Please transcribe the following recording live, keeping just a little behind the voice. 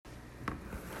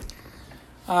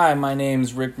Hi, my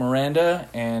name's Rick Miranda,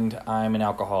 and I'm an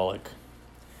alcoholic.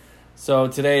 So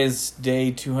today is day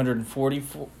 240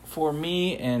 for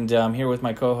me, and I'm here with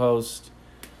my co-host,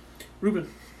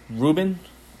 Ruben,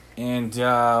 and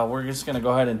we're just going to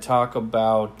go ahead and talk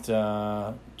about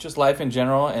just life in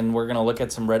general, and we're going to look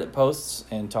at some Reddit posts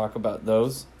and talk about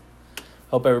those.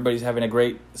 Hope everybody's having a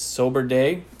great sober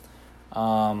day.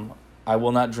 I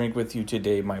will not drink with you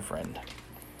today, my friend.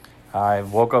 I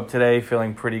woke up today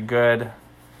feeling pretty good.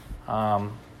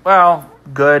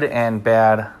 Good and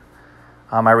bad.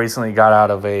 I recently got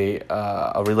out of a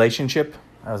relationship.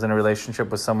 I was in a relationship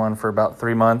with someone for about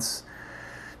 3 months.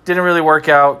 Didn't really work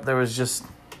out. There was just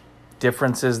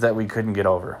differences that we couldn't get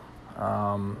over.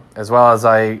 As well as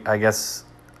I guess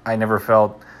I never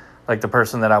felt like the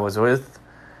person that I was with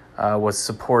was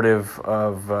supportive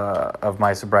of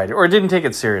my sobriety, or didn't take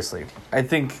it seriously. I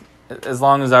think as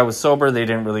long as I was sober, they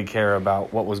didn't really care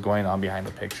about what was going on behind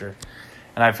the picture.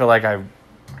 And I feel like I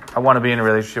want to be in a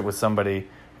relationship with somebody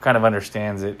who kind of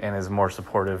understands it and is more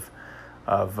supportive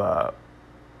of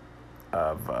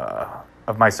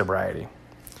my sobriety.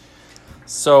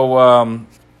 So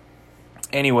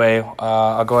anyway,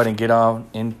 I'll go ahead and get on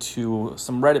into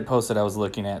some Reddit posts that I was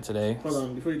looking at today. Hold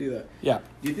on, before you do that. Yeah.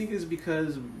 Do you think it's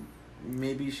because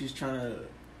maybe she's trying to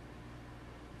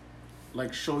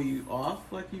like show you off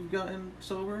like you've gotten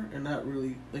sober and not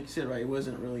really, like you said, right? It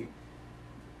wasn't really.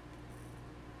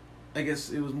 I guess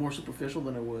it was more superficial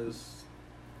than it was.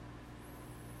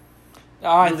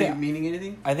 I think meaning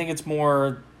anything. I think it's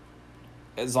more.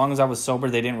 As long as I was sober,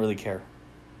 they didn't really care.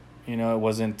 You know, it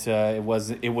wasn't. It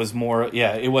was more.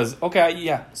 Yeah, it was okay.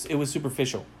 Yeah, it was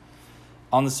superficial.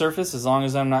 On the surface, as long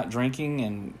as I'm not drinking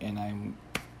and I'm,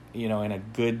 in a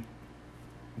good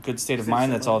state of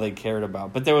mind, that's all they cared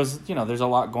about. But there was, there's a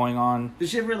lot going on. Did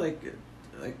she ever like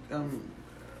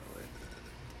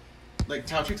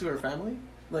touch it to her family?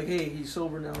 Like, hey, he's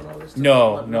sober now and all this stuff?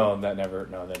 No, that never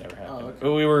happened. Oh, okay.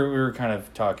 We were kind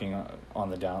of talking on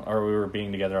the down, or we were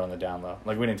being together on the down low.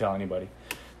 Like, we didn't tell anybody.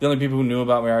 The only people who knew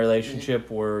about my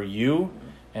relationship were you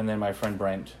and then my friend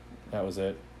Brent. That was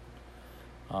it.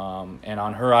 And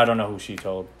on her, I don't know who she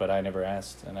told, but I never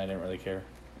asked, and I didn't really care.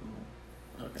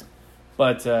 Okay.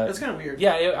 But that's kind of weird.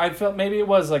 Yeah, I felt maybe it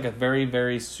was like a very,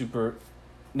 very super.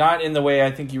 Not in the way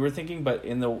I think you were thinking, but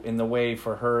in the way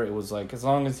for her, it was like, as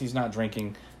long as he's not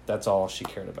drinking, that's all she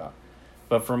cared about.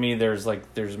 But for me, there's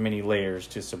many layers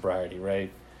to sobriety, right?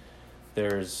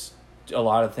 There's a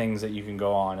lot of things that you can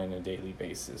go on a daily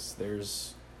basis.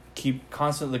 There's the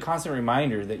constant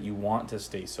reminder that you want to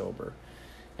stay sober.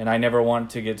 And I never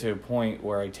want to get to a point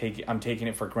where I'm taking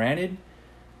it for granted,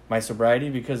 my sobriety,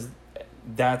 because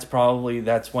that's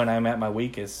when I'm at my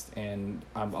weakest, and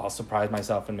I'll surprise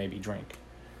myself and maybe drink.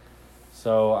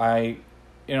 So I'm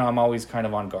always kind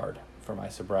of on guard for my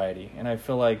sobriety. And I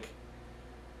feel like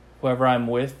whoever I'm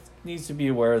with needs to be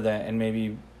aware of that and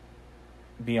maybe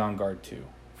be on guard too.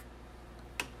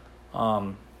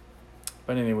 But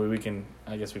anyway,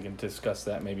 I guess we can discuss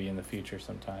that maybe in the future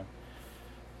sometime.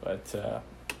 But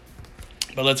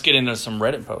let's get into some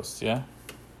Reddit posts, yeah?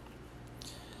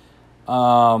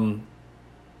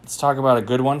 Let's talk about a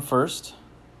good one first.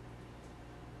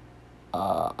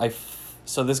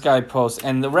 So this guy posts,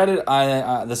 and the Reddit,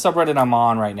 the subreddit I'm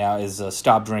on right now is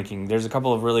Stop Drinking. There's a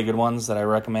couple of really good ones that I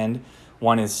recommend.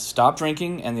 One is Stop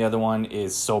Drinking, and the other one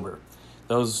is Sober.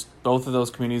 Both of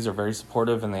those communities are very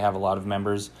supportive, and they have a lot of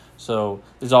members. So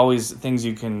there's always things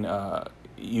you can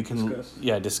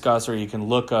discuss, or you can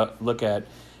look at.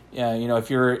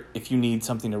 If you need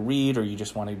something to read, or you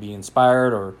just want to be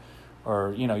inspired,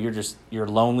 or you're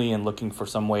lonely and looking for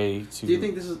some way to. Do you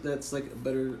think that's like a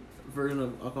better version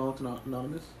of Alcoholics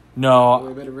Anonymous? No. Or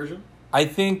a better version? I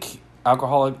think I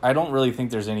don't really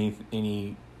think there's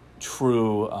any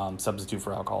true substitute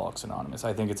for Alcoholics Anonymous.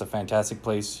 I think it's a fantastic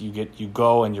place. You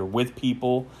go and you're with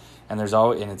people, and it's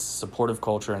a supportive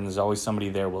culture, and there's always somebody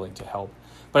there willing to help.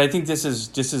 But I think this is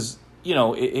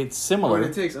it's similar. Well,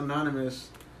 it takes anonymous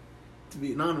to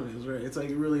be anonymous, right? It's like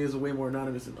it really is way more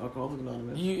anonymous than Alcoholics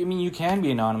Anonymous. You can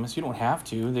be anonymous. You don't have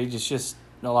to. They just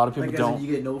a lot of people don't. You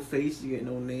get no face, you get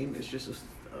no name. It's just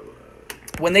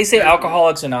when they say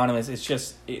Alcoholics Anonymous, it's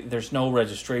just there's no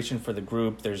registration for the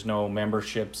group. There's no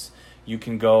memberships. You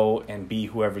can go and be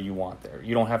whoever you want there.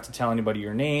 You don't have to tell anybody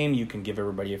your name. You can give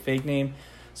everybody a fake name.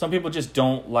 Some people just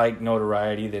don't like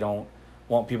notoriety. They don't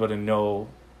want people to know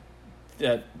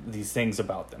that these things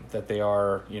about them, that they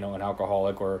are, an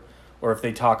alcoholic, or if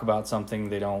they talk about something,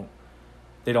 they don't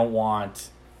want.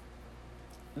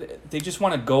 They just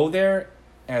want to go there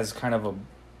as kind of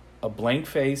a blank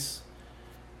face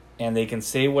and they can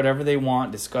say whatever they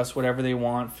want, discuss whatever they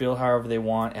want, feel however they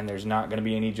want, and there's not going to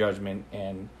be any judgment,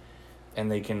 and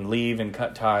they can leave and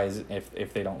cut ties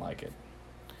if they don't like it.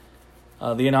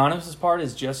 The anonymous part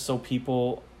is just so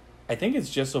people, I think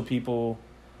it's just so people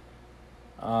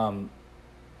don't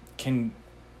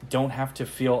have to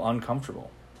feel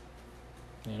uncomfortable.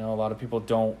 You know, a lot of people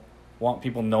don't want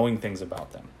people knowing things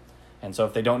about them. And so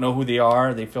if they don't know who they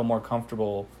are, they feel more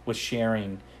comfortable with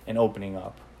sharing and opening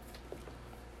up.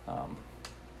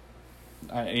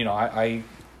 I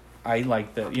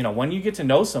like that. You know, when you get to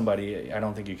know somebody, I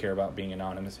don't think you care about being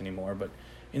anonymous anymore. But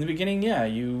in the beginning, yeah,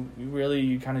 you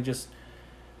kind of just,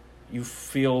 you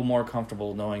feel more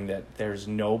comfortable knowing that there's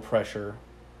no pressure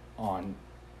on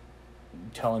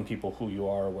telling people who you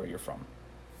are or where you're from.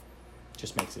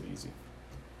 Just makes it easy.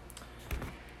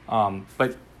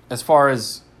 But as far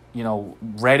as, you know,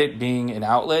 Reddit being an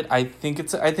outlet, I think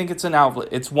it's an outlet.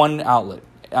 It's one outlet.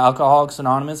 Alcoholics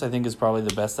Anonymous, I think, is probably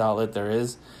the best outlet there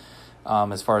is,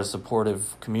 as far as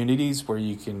supportive communities where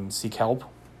you can seek help.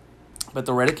 But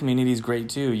the Reddit community is great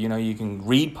too. You know, you can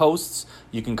read posts,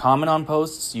 you can comment on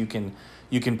posts, you can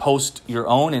post your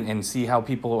own and see how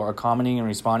people are commenting and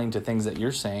responding to things that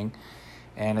you're saying.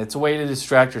 And it's a way to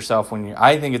distract yourself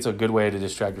I think it's a good way to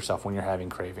distract yourself when you're having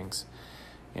cravings.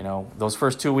 You know, those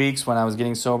first 2 weeks when I was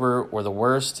getting sober were the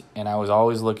worst, and I was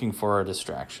always looking for a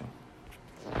distraction.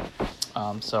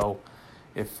 So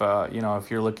if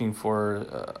you're looking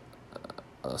for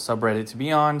a subreddit to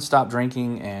be on, Stop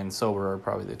Drinking and Sober are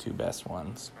probably the two best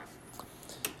ones.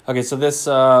 Okay, so this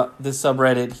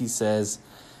subreddit,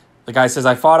 the guy says,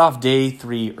 I fought off day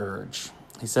 3 urge.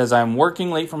 He says, I'm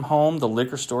working late from home. The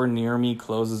liquor store near me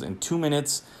closes in 2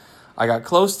 minutes. I got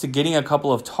close to getting a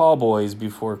couple of tall boys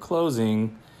before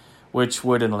closing, which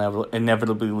would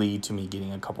inevitably lead to me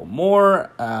getting a couple more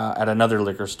at another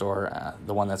liquor store,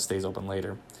 the one that stays open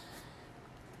later.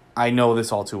 I know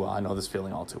this all too well. I know this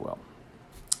feeling all too well.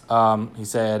 He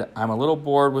said, I'm a little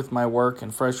bored with my work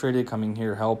and frustrated. Coming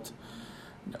here helped.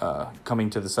 Coming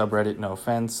to the subreddit, no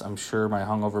offense. I'm sure my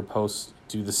hungover posts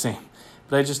do the same.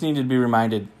 But I just needed to be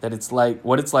reminded that it's like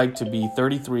what it's like to be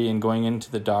 33 and going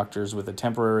into the doctors with a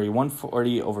temporary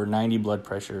 140/90 blood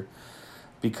pressure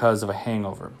because of a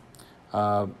hangover.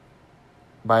 By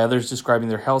others describing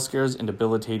their health scares and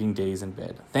debilitating days in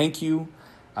bed. Thank you.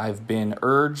 I've been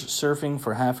urge surfing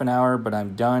for half an hour, but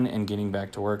I'm done and getting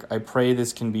back to work. I pray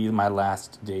this can be my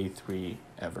last day 3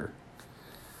 ever.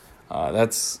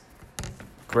 That's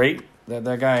great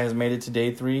that guy has made it to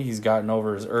day 3. He's gotten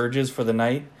over his urges for the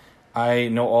night. I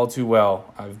know all too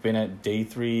well. I've been at day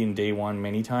 3 and day 1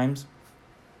 many times.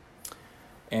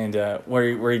 And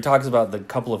where he talks about the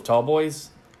couple of tall boys,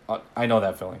 I know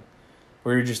that feeling.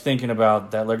 Where you're just thinking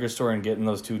about that liquor store and getting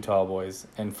those 2 tall boys.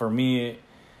 And for me,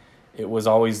 it was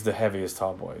always the heaviest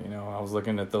tall boy. You know, I was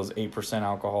looking at those 8%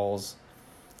 alcohols.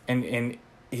 And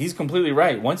he's completely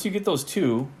right. Once you get those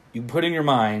 2, you put in your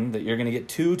mind that you're going to get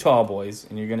 2 tall boys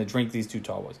and you're going to drink these 2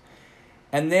 tall boys.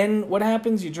 And then what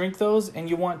happens? You drink those and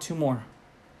you want 2 more.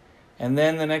 And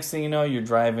then the next thing you know, you're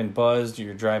driving buzzed,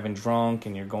 you're driving drunk,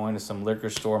 and you're going to some liquor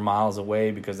store miles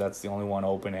away because that's the only one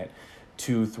open at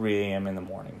 2, 3 a.m. in the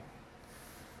morning.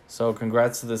 So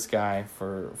congrats to this guy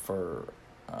for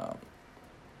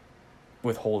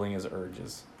withholding his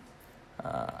urges.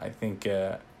 I think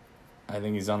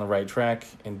he's on the right track.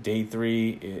 And day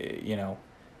 3,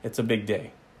 it's a big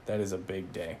day. That is a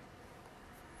big day.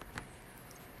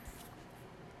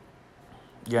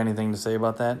 You got anything to say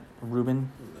about that,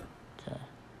 Ruben? Okay.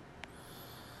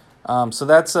 So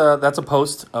that's a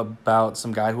post about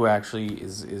some guy who actually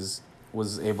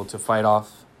was able to fight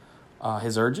off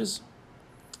his urges.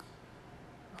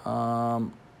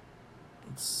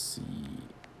 Let's see.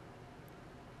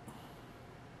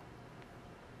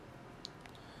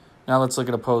 Now let's look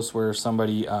at a post where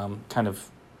somebody fell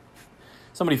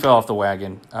off the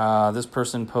wagon. This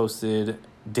person posted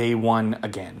day 1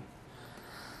 again.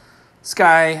 This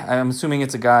guy, I'm assuming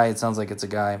it's a guy, it sounds like it's a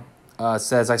guy,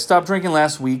 says, I stopped drinking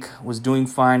last week, was doing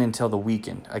fine until the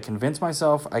weekend. I convinced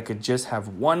myself I could just have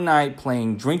one night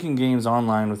playing drinking games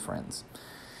online with friends.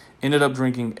 Ended up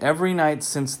drinking every night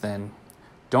since then.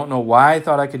 Don't know why I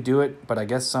thought I could do it, but I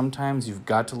guess sometimes you've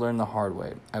got to learn the hard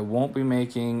way. I won't be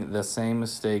making the same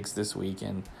mistakes this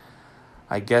weekend.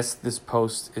 I guess this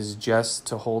post is just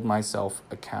to hold myself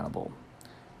accountable.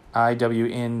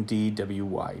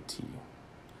 IWNDWYT.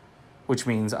 Which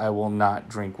means I will not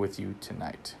drink with you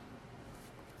tonight.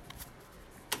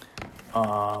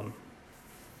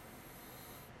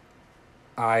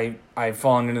 I've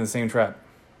fallen into the same trap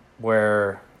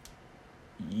where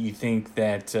you think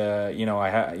that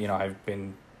I've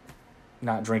been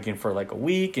not drinking for like a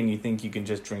week, and you think you can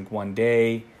just drink one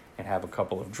day and have a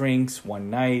couple of drinks one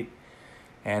night,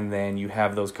 and then you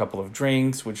have those couple of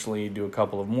drinks, which lead to a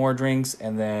couple of more drinks,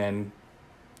 and then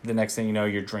the next thing you know,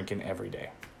 you're drinking every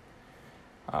day.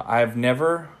 I've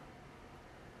never,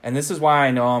 and this is why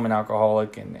I know I'm an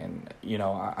alcoholic, and you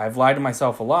know, I've lied to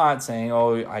myself a lot saying,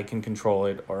 oh, I can control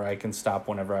it, or I can stop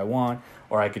whenever I want,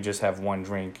 or I could just have one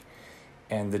drink.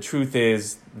 And the truth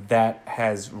is that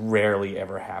has rarely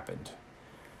ever happened.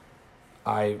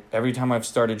 Every time I've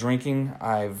started drinking,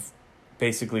 I've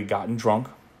basically gotten drunk.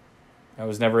 I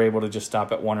was never able to just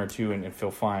stop at one or two and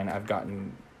feel fine. I've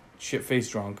gotten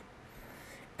shit-faced drunk.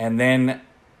 And then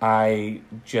I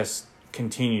just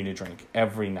continue to drink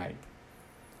every night.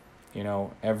 You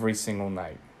know, every single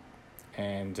night.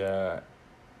 And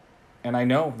I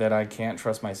know that I can't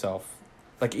trust myself.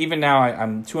 Like, even now,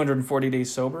 I'm 240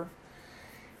 days sober.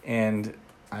 And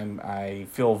I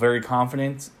feel very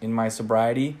confident in my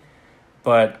sobriety.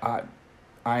 But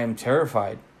I am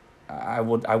terrified. I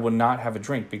will not have a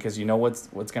drink, because you know what's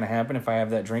going to happen if I have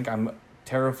that drink? I'm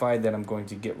terrified that I'm going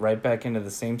to get right back into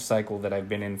the same cycle that I've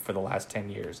been in for the last 10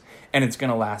 years. And it's going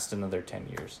to last another 10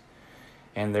 years.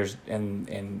 And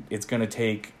it's going to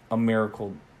take a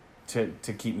miracle to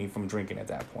keep me from drinking at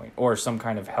that point, or some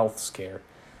kind of health scare,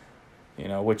 you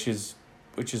know, which is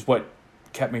what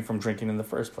kept me from drinking in the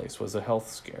first place, was a health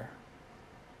scare.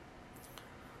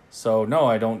 So no,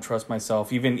 I don't trust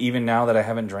myself. Even now that I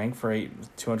haven't drank for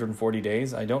 240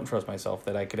 days, I don't trust myself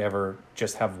that I could ever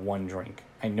just have one drink.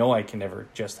 I know I can never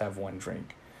just have one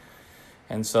drink.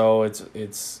 And so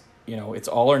it's you know, it's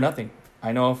all or nothing.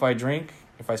 I know if I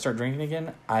start drinking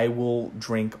again, I will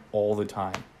drink all the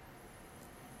time.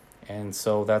 And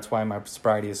so that's why my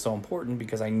sobriety is so important,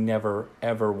 because I never,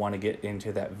 ever want to get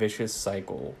into that vicious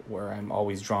cycle where I'm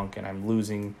always drunk and I'm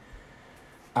losing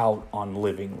out on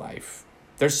living life.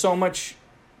 There's so much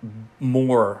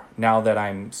more now that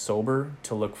I'm sober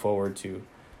to look forward to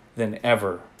than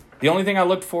ever. The only thing I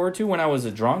looked forward to when I was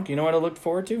a drunk, you know what I looked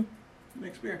forward to?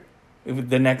 Next beer.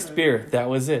 The next beer. That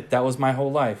was it. That was my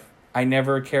whole life. I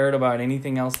never cared about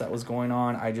anything else that was going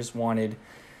on. I just wanted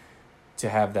to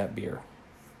have that beer.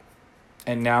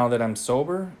 And now that I'm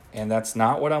sober, and that's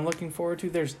not what I'm looking forward to,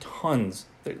 there's tons.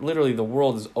 Literally, the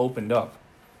world is opened up.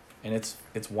 And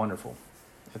it's wonderful.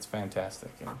 It's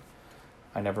fantastic. And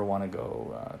I never want to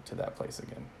go to that place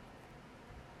again.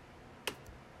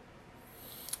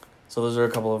 So those are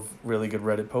a couple of really good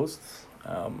Reddit posts.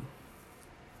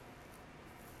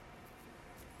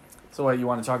 So what, you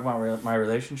want to talk about my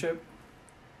relationship?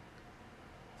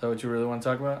 Is that what you really want to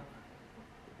talk about?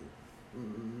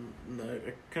 No,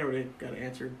 I kind of already got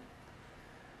answered.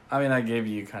 I mean, I gave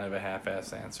you kind of a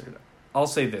half-ass answer. I'll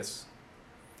say this.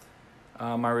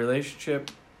 My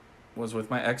relationship was with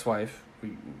my ex-wife.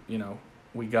 We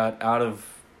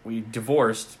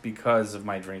divorced because of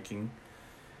my drinking.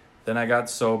 Then I got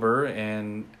sober,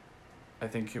 and I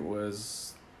think it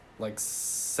was like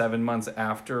 7 months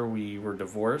after we were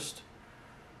divorced,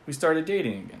 we started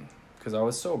dating again because I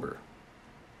was sober.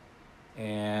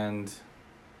 And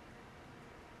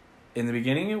in the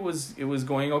beginning, it was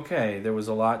going okay. There was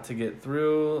a lot to get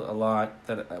through, a lot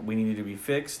that we needed to be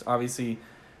fixed. Obviously,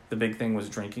 the big thing was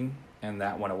drinking, and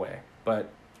that went away.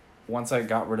 But once I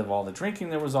got rid of all the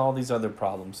drinking, there was all these other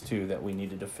problems too that we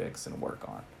needed to fix and work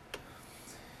on.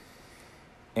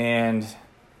 And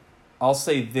I'll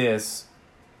say this.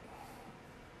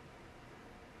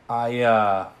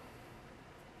 Well,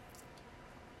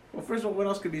 first of all, what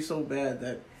else could be so bad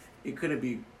that it couldn't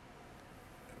be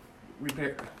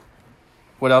repaired?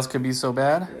 What else could be so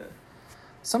bad? Yeah.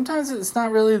 Sometimes it's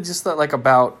not really just that, like,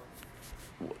 about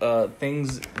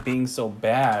things being so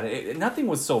bad. Nothing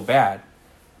was so bad.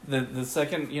 The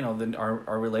second,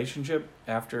 our relationship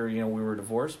after, we were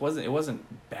divorced wasn't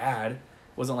bad.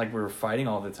 It wasn't like we were fighting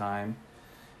all the time.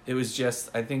 It was just,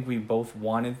 I think we both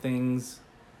wanted things.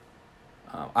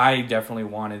 I definitely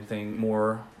wanted things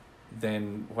more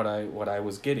than what I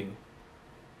was getting.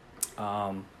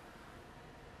 I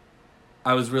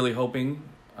was really hoping,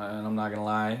 and I'm not gonna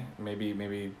lie,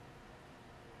 maybe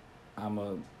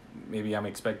I'm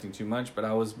expecting too much, but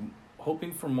I was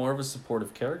hoping for more of a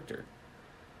supportive character,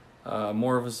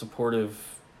 more of a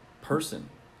supportive person,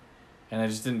 and I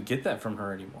just didn't get that from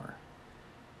her anymore.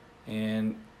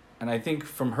 And I think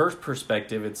from her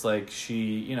perspective, it's like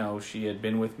she had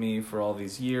been with me for all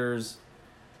these years.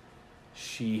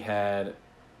 She had,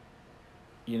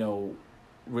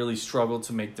 really struggled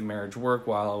to make the marriage work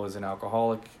while I was an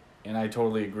alcoholic. And I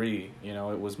totally agree.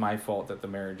 It was my fault that the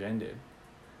marriage ended.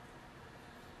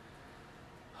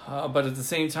 But at the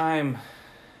same time,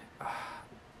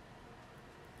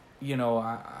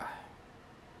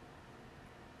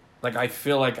 I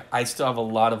feel like I still have a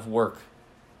lot of work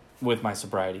with my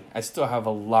sobriety. I still have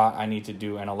a lot I need to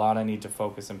do and a lot I need to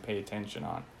focus and pay attention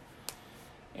on.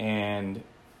 And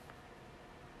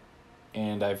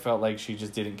I felt like she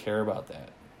just didn't care about that,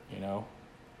 you know.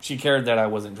 She cared that I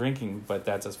wasn't drinking, but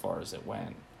that's as far as it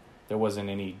went. There wasn't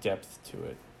any depth to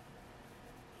it.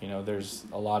 You know, there's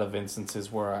a lot of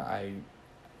instances where I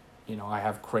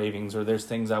have cravings, or there's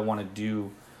things I want to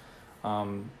do,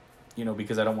 you know,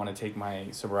 because I don't want to take my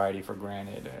sobriety for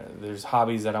granted. There's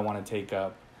hobbies that I want to take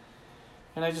up.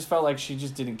 And I just felt like she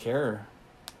just didn't care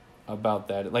about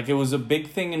that. Like, it was a big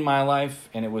thing in my life,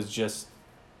 and it was just,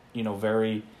 you know,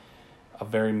 a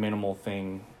very minimal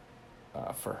thing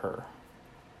for her.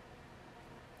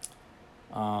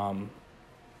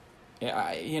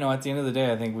 You know, at the end of the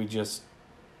day, I think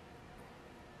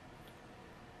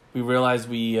we realized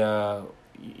we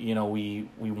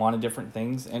wanted different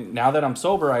things. And now that I'm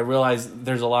sober, I realize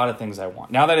there's a lot of things I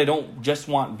want. Now that I don't just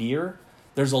want beer,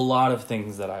 there's a lot of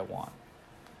things that I want,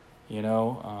 you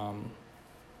know?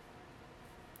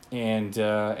 And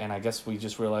I guess we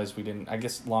just realized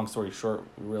long story short,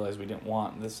 we realized we didn't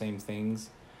want the same things.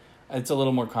 It's a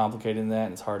little more complicated than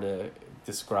that. It's hard to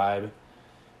describe.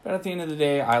 But at the end of the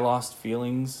day, I lost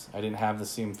feelings. I didn't have the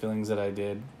same feelings that I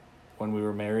did when we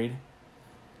were married.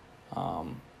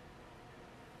 And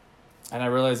I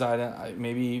realized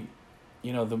maybe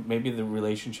the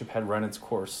relationship had run its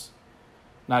course,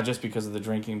 not just because of the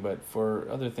drinking, but for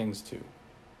other things too.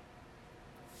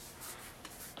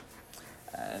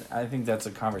 I think that's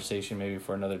a conversation maybe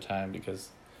for another time, because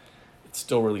it's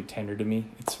still really tender to me.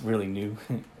 It's really new.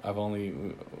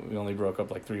 We only broke up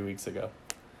like 3 weeks ago.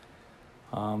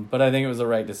 But I think it was the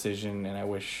right decision, and I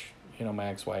wish, you know, my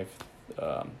ex-wife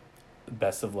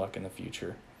best of luck in the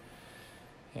future.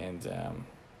 And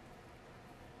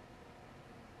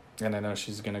I know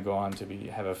she's going to go on to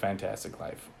have a fantastic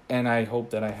life. And I hope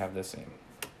that I have the same.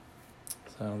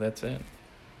 So that's it.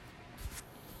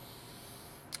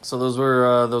 So those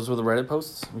were the Reddit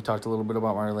posts. We talked a little bit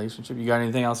about my relationship. You got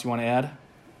anything else you want to add?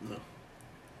 No.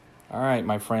 All right,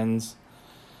 my friends.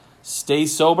 Stay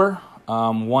sober,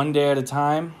 one day at a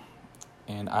time,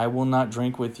 and I will not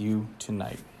drink with you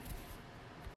tonight.